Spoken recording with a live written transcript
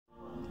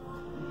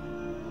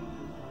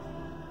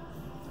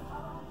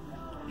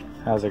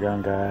How's it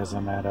going, guys?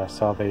 I'm at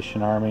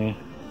Salvation Army,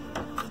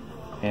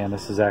 and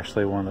this is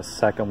actually one of the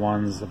second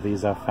ones of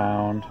these I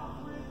found.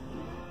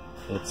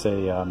 It's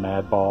a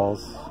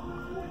Madballs,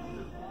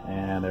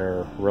 and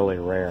they're really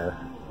rare.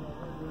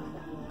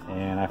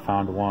 And I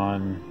found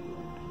one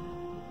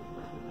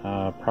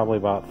probably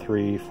about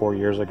 3-4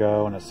 years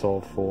ago, and it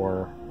sold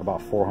for about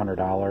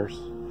 $400.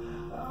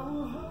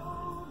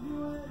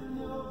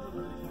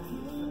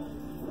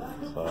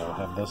 So I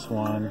have this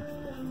one,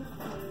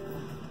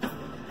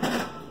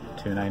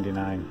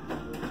 $2.99.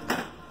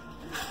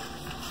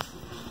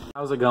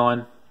 How's it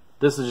going?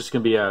 This is just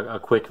going to be a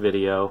quick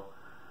video.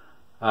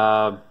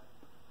 I've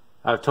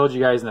told you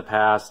guys in the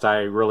past I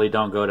really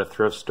don't go to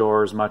thrift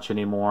stores much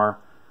anymore.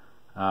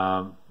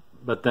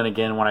 But then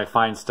again, when I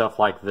find stuff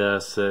like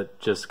this, it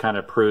just kind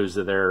of proves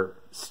that there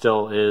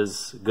still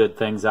is good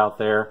things out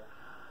there.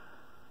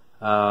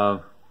 A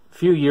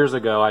few years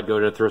ago, I'd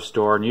go to a thrift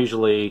store, and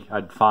usually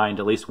I'd find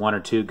at least 1 or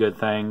 2 good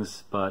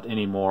things, but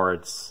anymore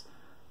it's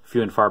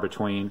few and far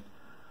between.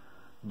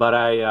 But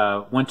I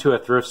went to a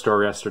thrift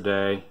store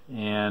yesterday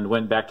and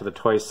went back to the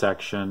toy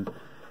section,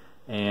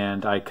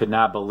 and I could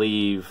not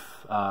believe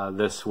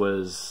this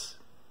was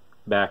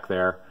back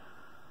there.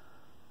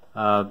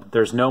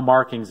 There's no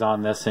markings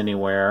on this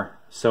anywhere,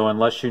 so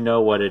unless you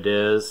know what it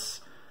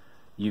is,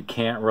 you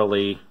can't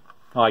really...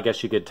 Well, I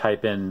guess you could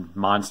type in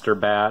Monster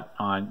Bat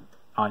on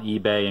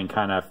eBay and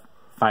kind of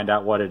find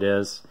out what it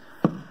is.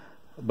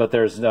 But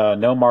there's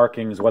no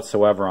markings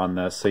whatsoever on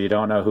this, so you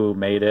don't know who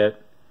made it,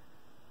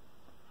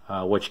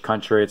 which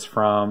country it's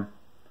from.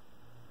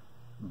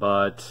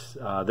 But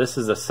this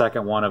is the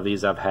second one of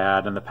these I've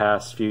had in the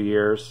past few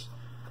years.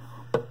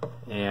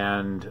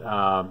 And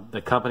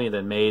the company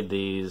that made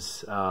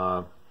these,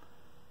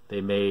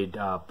 they made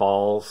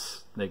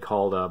balls. They're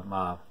called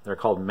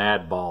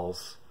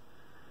Madballs,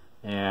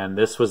 and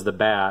this was the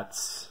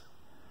bats.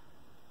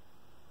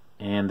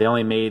 And they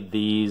only made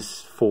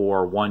these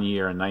for 1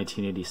 year in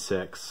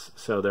 1986,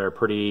 so they're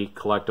pretty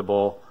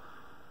collectible.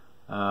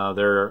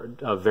 They're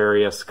of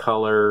various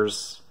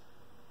colors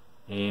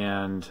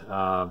and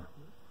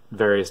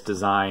various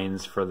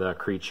designs for the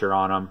creature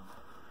on them.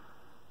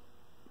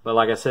 But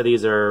like I said,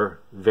 these are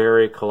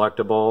very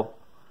collectible,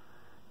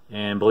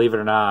 and believe it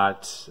or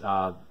not,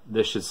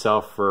 this should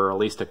sell for at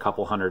least a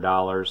couple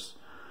 $100s.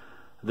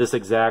 This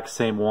exact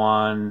same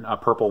one, a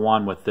purple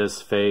one with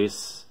this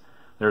face,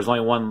 there's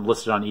only one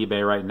listed on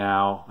eBay right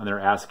now, and they're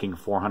asking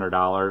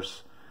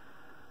 $400.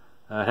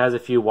 It has a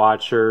few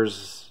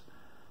watchers,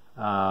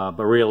 but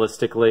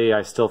realistically,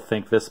 I still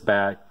think this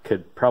bat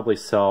could probably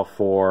sell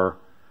for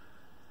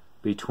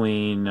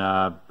between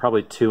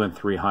probably $200 and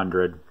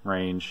 $300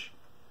 range.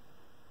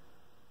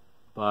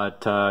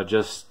 But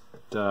just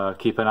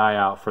keep an eye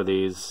out for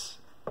these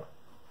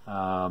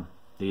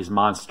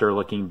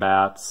monster-looking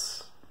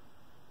bats.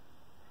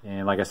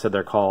 And like I said,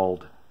 they're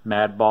called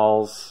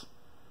Madballs,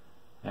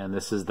 and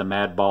this is the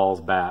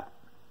Madballs bat.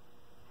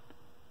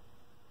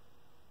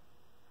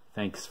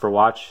 Thanks for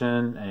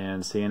watching,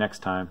 and see you next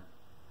time.